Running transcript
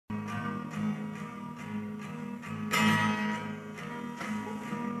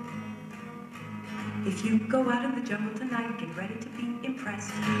If you go out in the jungle tonight, get ready to be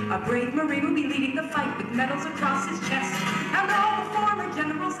impressed. A brave Marine will be leading the fight with medals across his chest. And all the former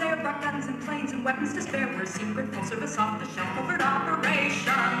generals there brought guns and planes and weapons to spare for a secret full service off-the-shelf covert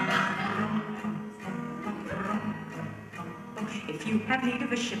operation. If you have need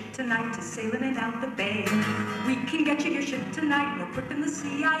of a ship tonight to sail in and out the bay, we can get you your ship tonight more quick than the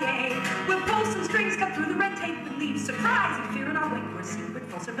CIA. We'll pull some strings, cut through the red tape, and leave surprise and fear in our wake. We're a secret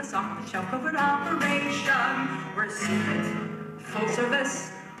full service off-the-shelf covert operation. We're a secret full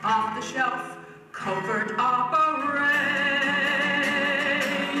service off-the-shelf covert operation.